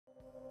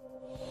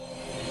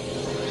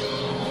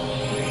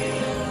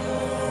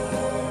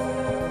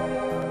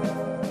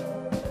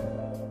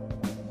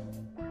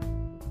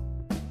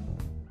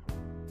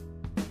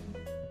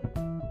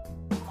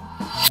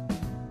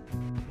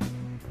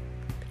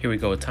Here we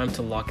go, time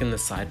to lock in the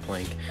side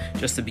plank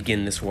just to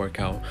begin this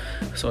workout.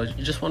 So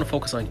you just want to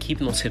focus on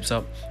keeping those hips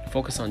up,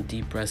 focus on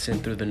deep breaths in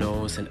through the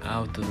nose and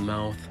out through the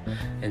mouth,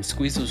 and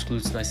squeeze those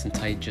glutes nice and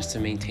tight just to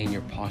maintain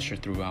your posture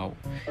throughout.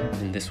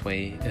 And this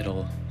way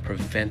it'll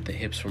prevent the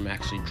hips from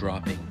actually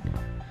dropping.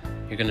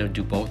 You're going to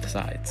do both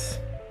sides.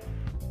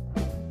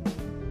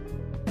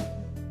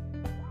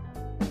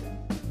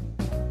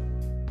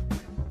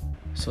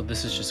 So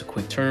this is just a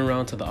quick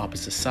turnaround to the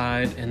opposite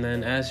side, and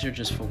then as you're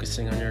just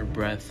focusing on your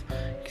breath,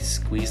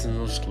 squeezing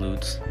those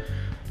glutes,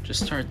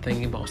 just start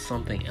thinking about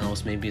something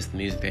else. Maybe it's the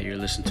music that you're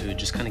listening to.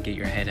 Just kind of get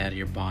your head out of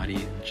your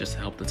body just to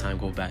help the time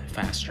go back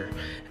faster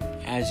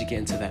as you get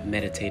into that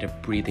meditative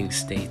breathing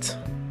state.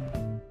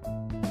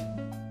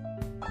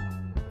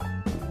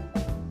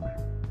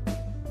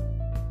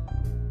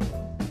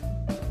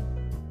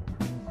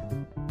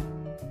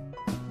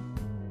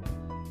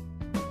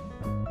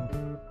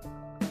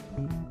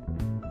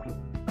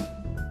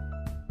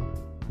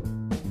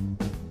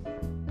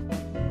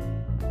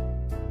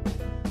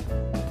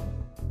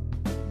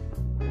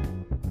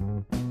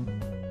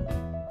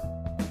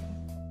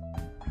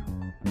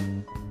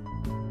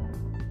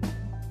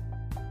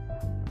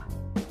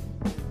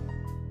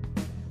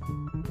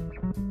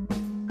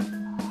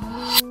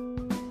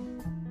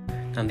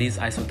 And these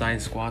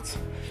ISO-DYN squats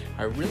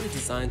are really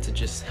designed to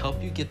just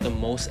help you get the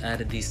most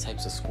out of these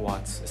types of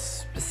squats,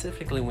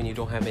 specifically when you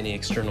don't have any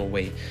external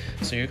weight.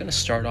 So you're going to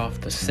start off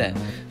the set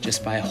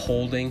just by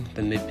holding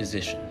the mid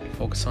position.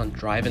 Focus on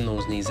driving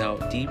those knees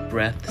out, deep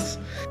breaths.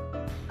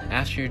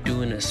 After you're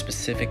doing a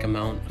specific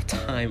amount of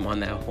time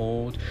on that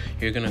hold,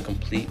 you're going to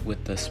complete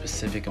with the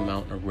specific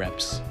amount of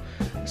reps.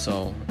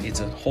 So it's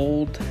a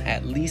hold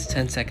at least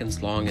 10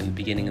 seconds long in the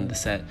beginning of the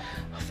set,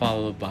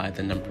 followed by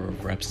the number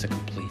of reps to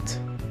complete.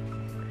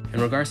 In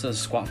regards to the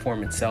squat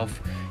form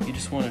itself, you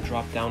just want to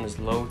drop down as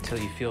low till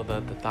you feel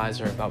that the thighs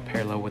are about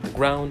parallel with the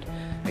ground.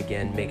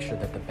 Again, make sure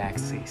that the back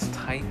stays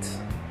tight,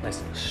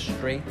 nice and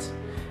straight,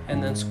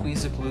 and then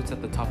squeeze the glutes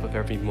at the top of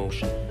every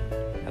motion,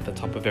 at the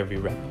top of every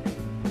rep.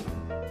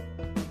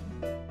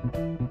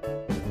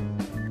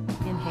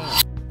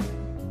 Inhale.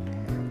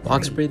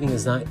 Box breathing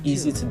is not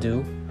easy to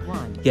do,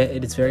 yet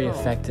it is very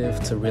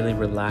effective to really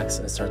relax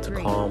and start to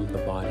calm the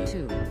body.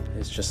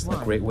 It's just a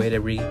great way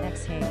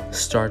to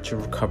start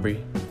your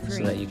recovery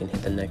so that you can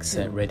hit the next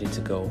set ready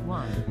to go.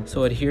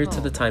 So adhere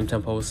to the time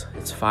tempos.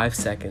 It's 5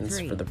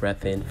 seconds for the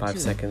breath in, 5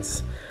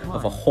 seconds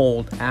of a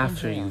hold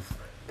after you've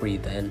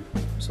breathed in.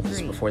 So this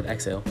is before the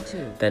exhale.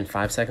 Then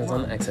 5 seconds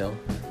on the exhale,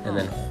 and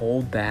then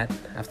hold that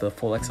after the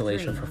full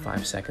exhalation for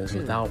 5 seconds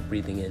without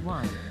breathing in.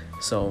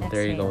 So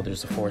there you go.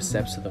 There's the 4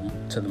 steps to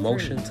the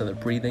motion, to the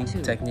breathing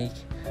technique,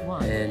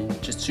 and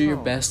just do your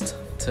best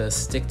to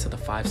stick to the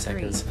 5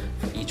 seconds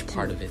for each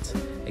part of it.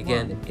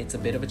 Again, it's a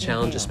bit of a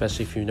challenge,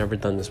 especially if you've never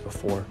done this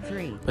before,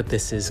 but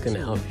this is going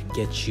to help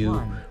get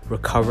you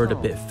recovered a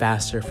bit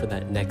faster for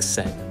that next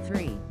set.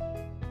 3,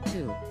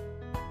 2,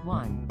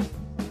 1.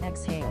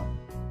 Exhale.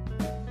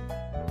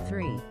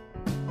 3,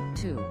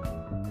 2,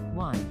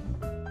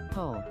 1.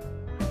 Hold.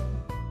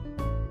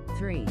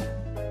 3,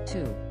 2,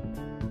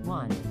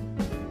 1.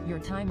 Your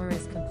timer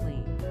is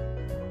complete.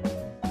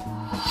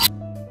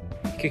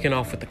 Kicking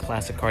off with the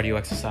classic cardio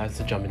exercise,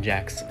 the jumping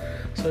jacks.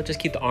 So just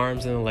keep the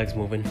arms and the legs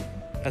moving.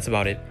 That's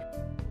about it.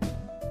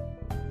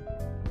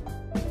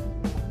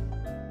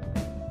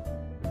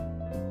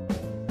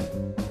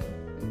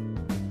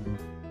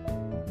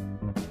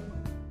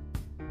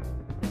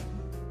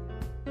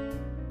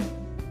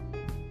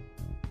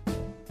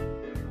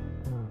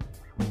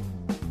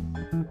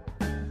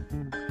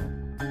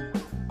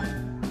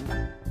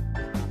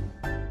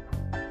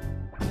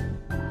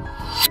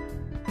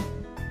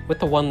 With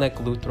the one leg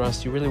glute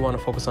thrust, you really want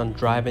to focus on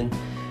driving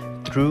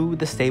through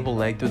the stable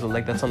leg, through the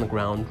leg that's on the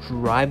ground.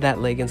 Drive that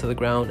leg into the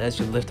ground as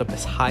you lift up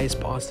as high as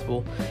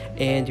possible,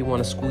 and you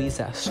want to squeeze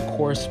that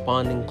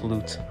corresponding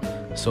glute.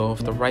 So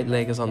if the right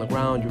leg is on the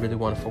ground, you really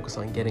want to focus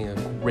on getting a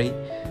great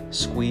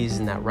squeeze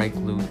in that right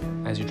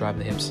glute as you drive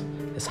the hips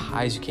as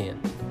high as you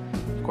can.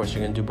 Of course,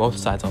 you're going to do both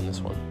sides on this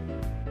one.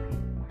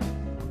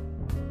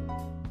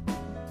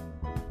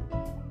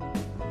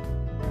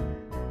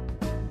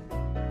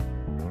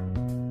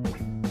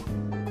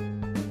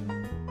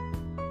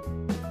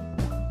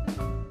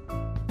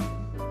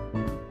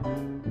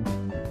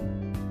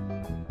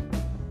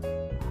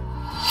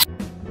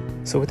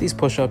 So with these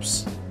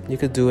push-ups, you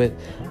could do it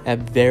at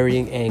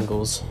varying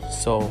angles.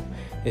 So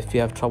if you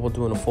have trouble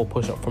doing a full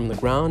push-up from the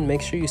ground,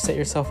 make sure you set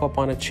yourself up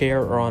on a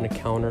chair or on a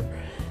counter.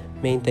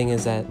 Main thing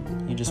is that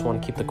you just want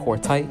to keep the core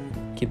tight,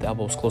 keep the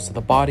elbows close to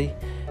the body,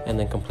 and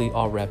then complete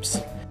all reps.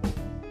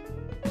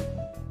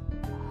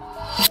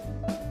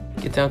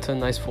 Get down to a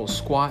nice full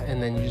squat,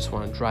 and then you just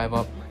want to drive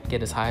up,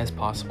 get as high as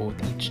possible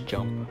with each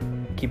jump.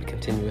 Keep it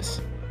continuous.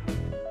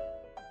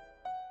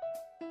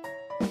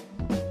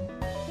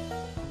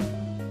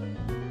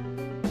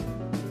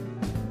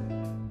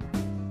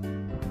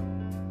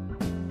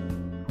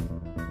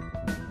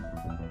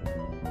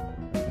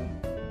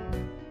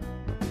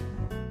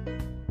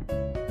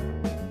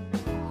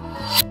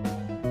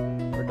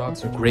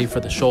 dogs are great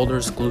for the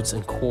shoulders, glutes,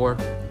 and core.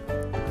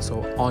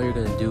 So all you're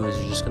gonna do is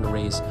you're just gonna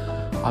raise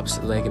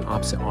opposite leg and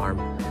opposite arm.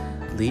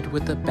 Lead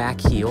with the back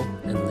heel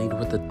and lead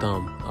with the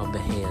thumb of the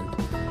hand.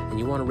 And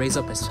you wanna raise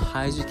up as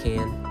high as you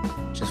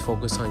can. Just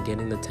focus on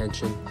getting the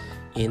tension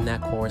in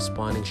that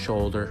corresponding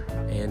shoulder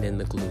and in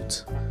the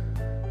glutes.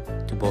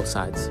 Do both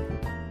sides.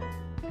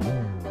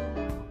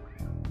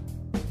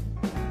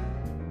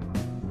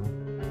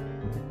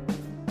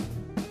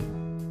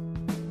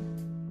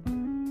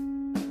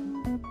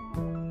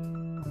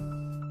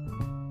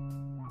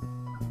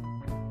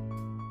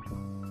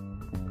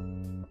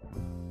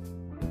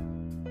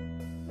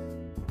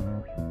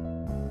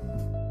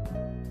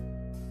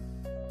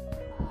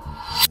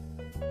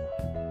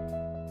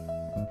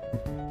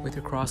 With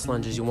your cross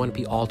lunges, you want to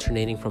be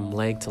alternating from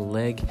leg to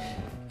leg,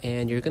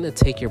 and you're going to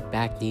take your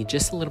back knee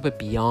just a little bit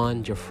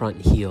beyond your front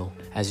heel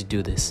as you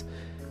do this.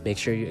 Make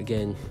sure you,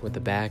 again, with the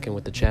back and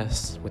with the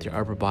chest, with your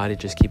upper body,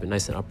 just keep it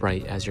nice and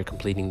upright as you're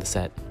completing the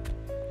set.